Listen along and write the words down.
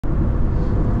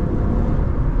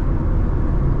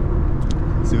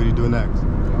you do next?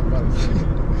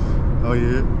 Oh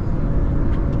yeah.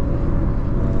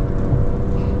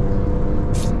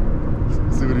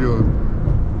 Let's see what you're doing.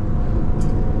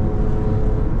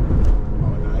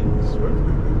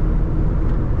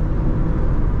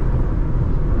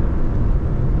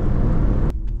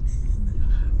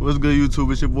 What's good,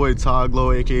 YouTube? It's your boy Todd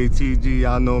Glow, aka TG.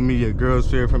 Y'all know me, your girl's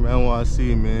favorite from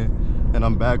NYC, man. And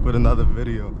I'm back with another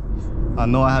video. I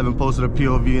know I haven't posted a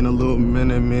POV in a little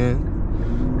minute, man.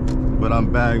 But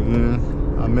I'm back, man.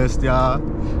 I missed y'all.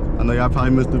 I know y'all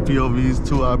probably missed the POVs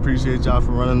too. I appreciate y'all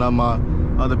for running out my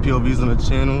other POVs on the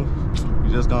channel. We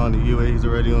just got on the UA. He's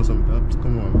already on some.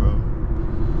 Come on, bro.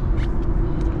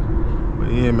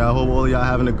 But yeah, man, I hope all of y'all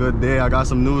having a good day. I got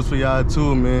some news for y'all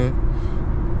too, man.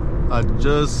 I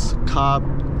just copped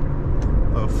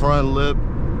a front lip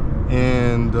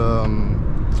and a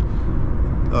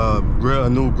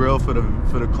new grill for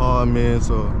the car, man.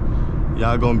 So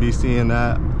y'all gonna be seeing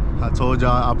that. I told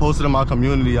y'all, I posted in my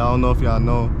community. I don't know if y'all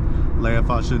know, like if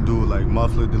I should do like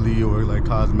muffler delete or like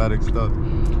cosmetic stuff.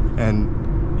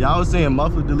 And y'all was saying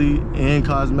muffler delete and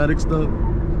cosmetic stuff,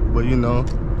 but you know,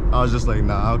 I was just like,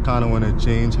 nah, I kind of want to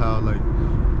change how like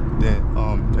the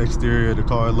exterior of the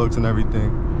car looks and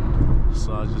everything.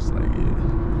 So I was just like, yeah.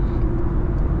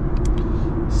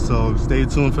 So stay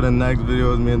tuned for the next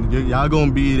videos, man. Y'all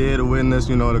gonna be there to witness,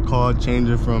 you know, the car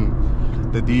changing from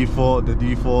the default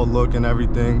look and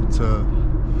everything to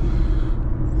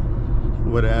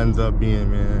what it ends up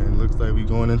being, man. It looks like we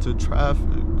going into traffic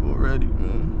already,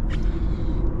 man.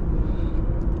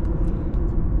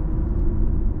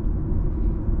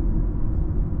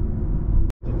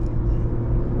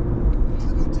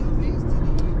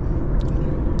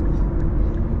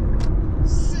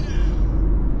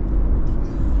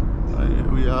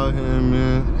 Out here,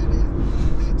 man.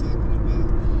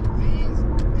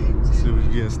 Let's see if we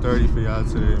can get sturdy for y'all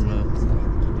today, man.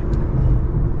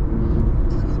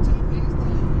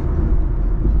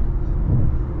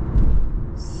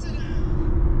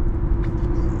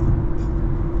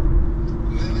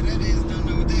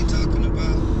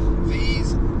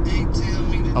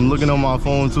 I'm looking on my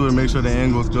phone too to make sure the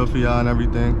angle's good for y'all and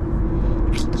everything.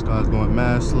 This guy's going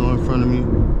mad slow in front of me.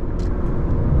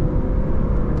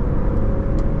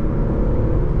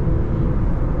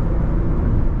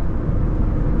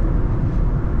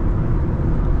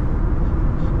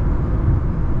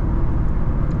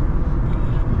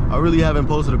 I really haven't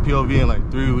posted a POV in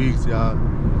like 3 weeks, y'all.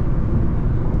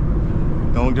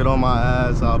 Don't get on my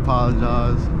ass, I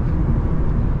apologize.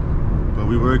 But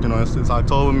we working on it since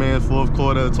October, man, 4th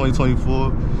quarter of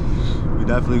 2024. We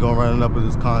definitely gonna run it up with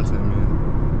this content, man.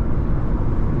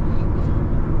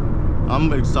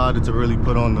 I'm excited to really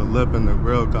put on the lip and the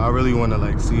grill, cause I really wanna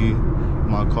like see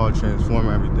my car transform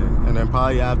everything. And then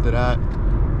probably after that,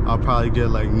 I'll probably get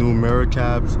like new mirror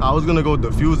caps. I was gonna go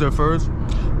diffuser first,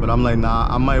 but I'm like, nah,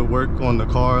 I might work on the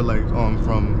car like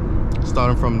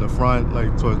starting from the front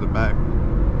like towards the back.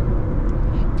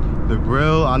 The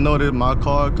grill, I know that my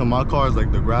car is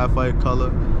like the graphite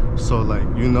color, so like,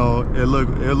 you know, it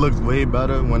looks way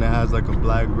better when it has like a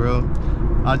black grill.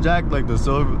 I jacked like the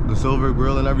silver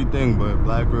grill and everything, but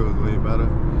black grill is way better.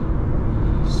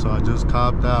 So I just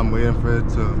copped that. I'm waiting for it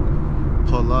to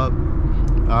pull up.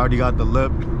 I already got the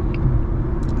lip,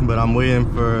 but I'm waiting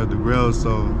for the grill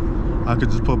so I could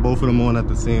just put both of them on at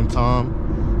the same time.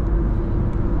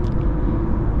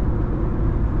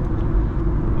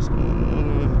 What's going on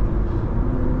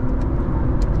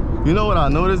here? You know what I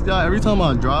noticed, guys? Every time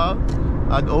I drive,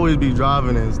 I'd always be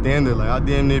driving in standard. Like I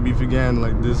damn near be forgetting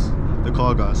like the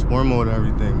car got sport mode and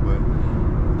everything, but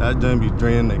that didn't be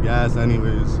draining the gas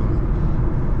anyways. So.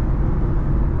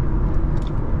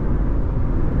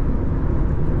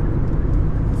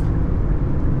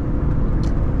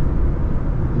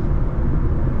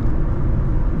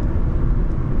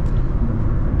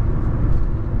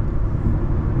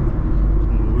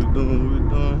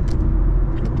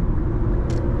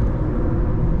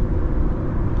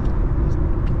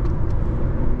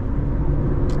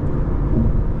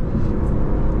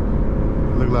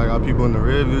 Like our people in the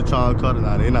rear view trying to cut it.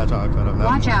 Nah, they're not trying to cut up.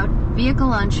 Watch out,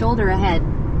 vehicle on shoulder ahead.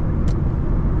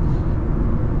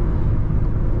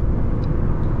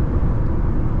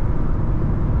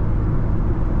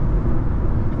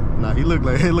 Nah, he looked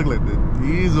like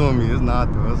he's on me. It's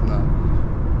not though, it's not.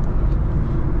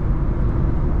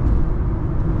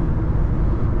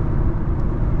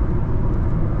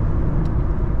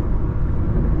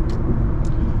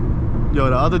 Yo,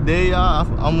 the other day, y'all,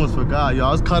 I almost forgot. Yo,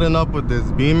 I was cutting up with this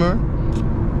Beamer.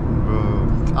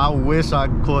 Bro, I wish I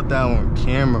caught that on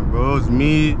camera, bro. It was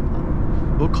me.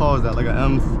 What car was that? Like an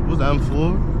M, was it M4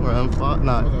 or M5?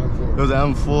 Nah, it was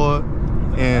an M4.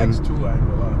 And X2, I ain't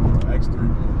gonna lie. X3.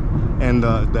 And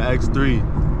the X3,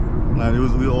 like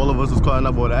all of us was caught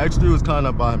up. Well, the X3 was caught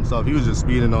up by himself. He was just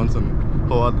speeding on some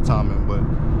whole other timing. But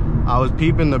I was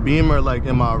peeping the Beamer like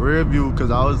in my rear view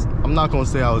because I'm not gonna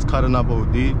say I was cutting up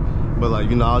OD, but like,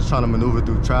 you know, I was trying to maneuver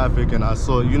through traffic, and I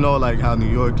saw, you know, like how New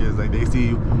York is, like they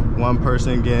see one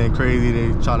person getting crazy,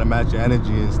 they try to match your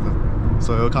energy and stuff.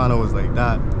 So it kind of was like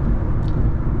that.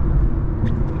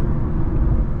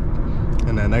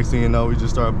 And then next thing you know, we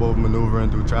just started both maneuvering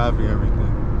through traffic and everything.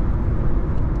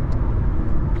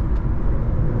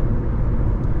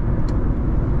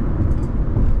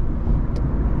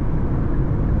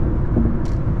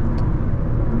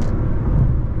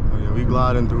 Oh yeah, we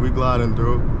gliding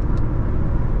through.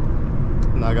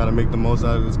 And I gotta make the most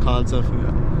out of this content for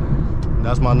you.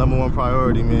 That's my #1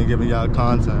 priority, man, giving y'all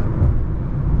content.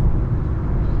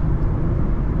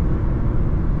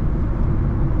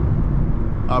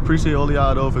 I appreciate all of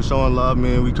y'all though for showing love,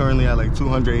 man. We currently at like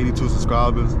 282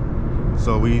 subscribers.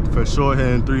 So we for sure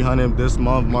hitting 300 this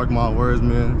month, mark my words,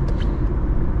 man.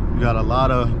 We got a lot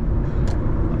of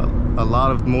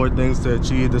more things to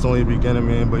achieve. This only the beginning,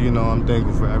 man, but you know, I'm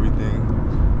thankful for everything.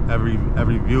 Every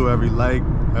view, every like,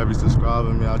 every subscriber,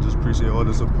 man. I just appreciate all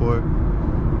the support.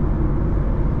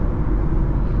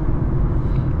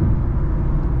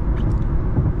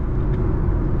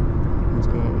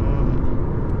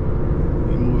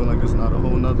 It's not a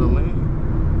whole nother lane.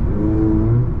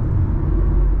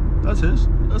 That's his.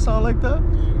 That sound like that?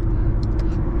 Yeah.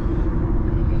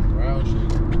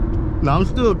 Now I'm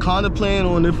still contemplating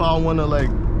on if I wanna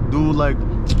like do like,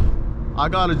 I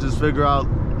gotta just figure out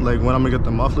like when I'm gonna get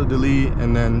the muffler delete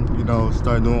and then, you know,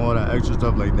 start doing all that extra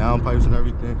stuff like downpipes and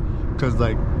everything. Cause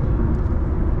like,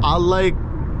 I like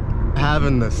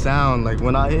having the sound. Like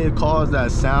when I hear cars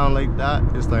that sound like that,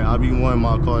 it's like I be wanting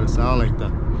my car to sound like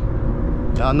that.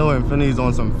 Y'all know Infiniti's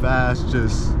on some fast,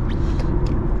 just,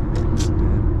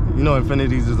 you know,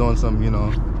 Infinitis is on some, you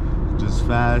know, just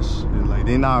fast. And like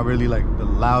they not really like the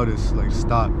loudest, like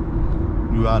stock.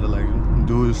 You gotta like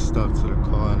do stuff to the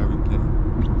car and everything.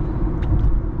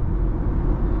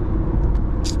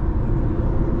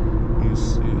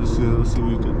 Let's see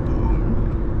what we can do.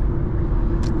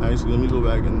 Actually, let me go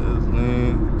back in this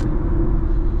lane.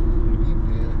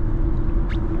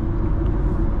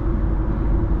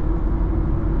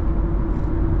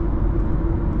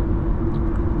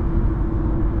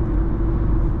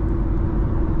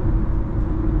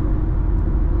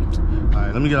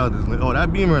 Let me get out of this lane. Oh,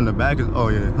 that Beamer in the back is. Oh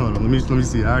yeah, hold on. Let me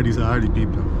see. I already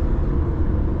peeped him.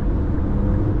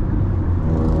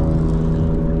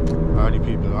 I already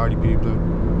peeped him.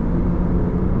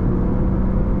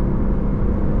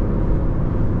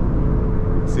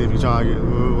 See if you trying to get.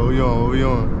 What we on? What we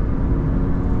on?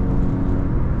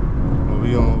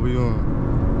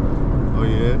 Oh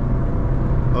yeah.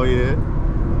 Oh yeah.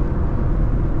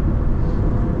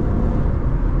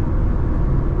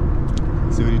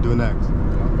 Let's see what he do next.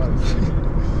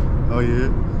 Oh yeah.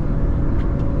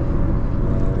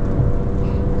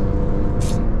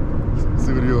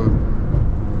 See what he doing.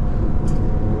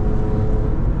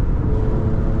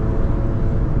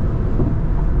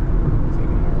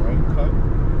 Taking my right cut.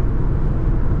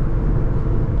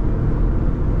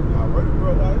 I already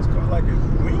realized this car like it's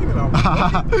leaning on me.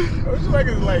 It was like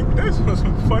it's like this was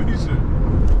some funny shit.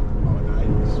 Oh, nah,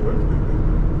 he's swiftly.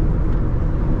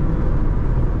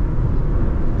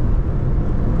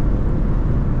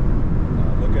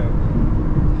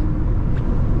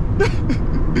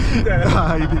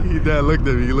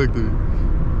 He looked at me.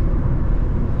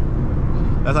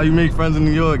 That's how you make friends in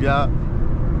New York, y'all.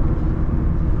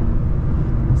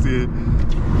 See it.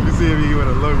 You see me with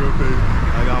a logo page.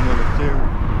 I got him on the camera.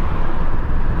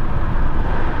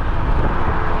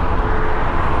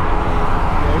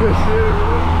 Oh, this shit.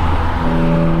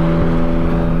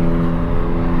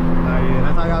 Nah, yeah,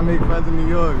 that's how y'all make friends in New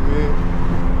York, man.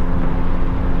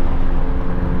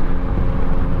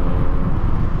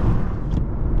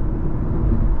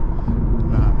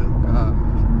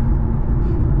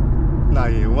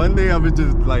 Yeah, one day I'm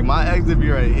just like my exit be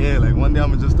right here. Like one day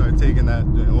I'm gonna just start taking that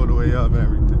all the way up and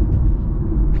everything.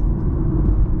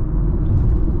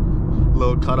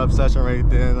 Little cut up session right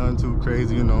there, nothing too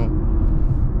crazy, you know.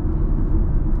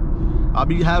 I'll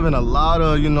be having a lot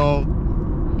of, you know,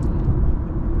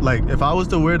 like if I was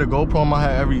to wear the GoPro on my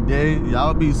head every day,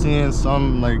 y'all be seeing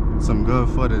some good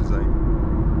footage, like.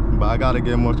 But I gotta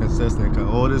get more consistent, cause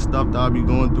all this stuff that I be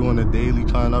going through on the daily,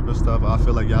 cutting up and stuff, I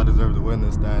feel like y'all deserve to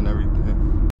witness that and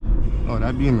everything. Oh,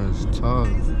 that Beamer is tough.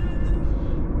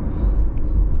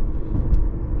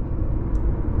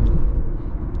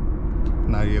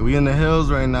 Nah, yeah, we in the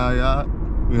hills right now, y'all.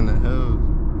 We in the hills.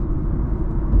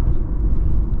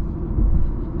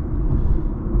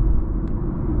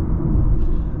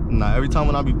 Nah, every time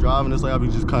when I be driving, it's like I be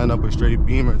just cutting up a straight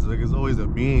Beamer. It's like it's always a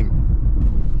beam.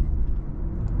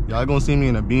 Y'all gonna see me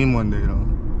in a beam one day though.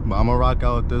 But I'm gonna rock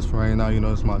out with this for right now. You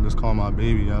know, it's my, just call my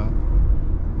baby, y'all.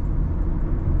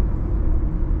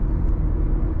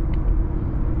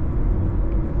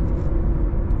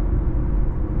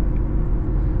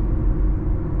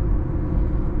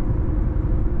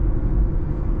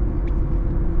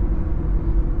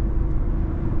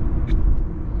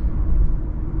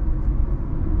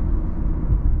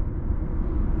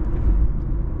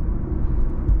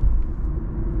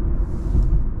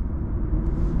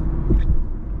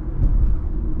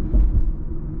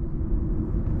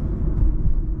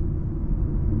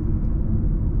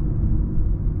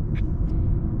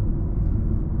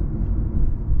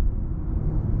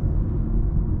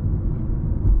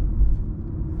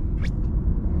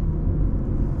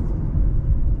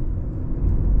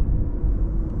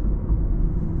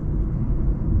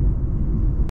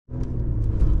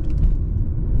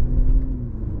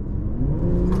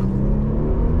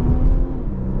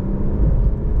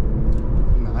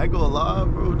 I ain't gonna lie,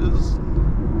 bro. This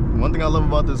one thing I love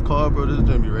about this car, bro. This is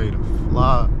gonna be ready to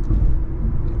fly.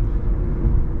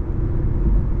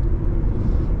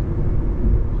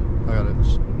 I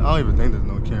don't even think there's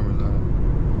no cameras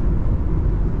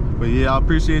on. But yeah, I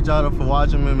appreciate y'all for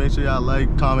watching, man. Make sure y'all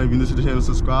like, comment, if you're new to the channel,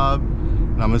 subscribe.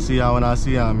 And I'm gonna see y'all when I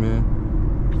see y'all, man.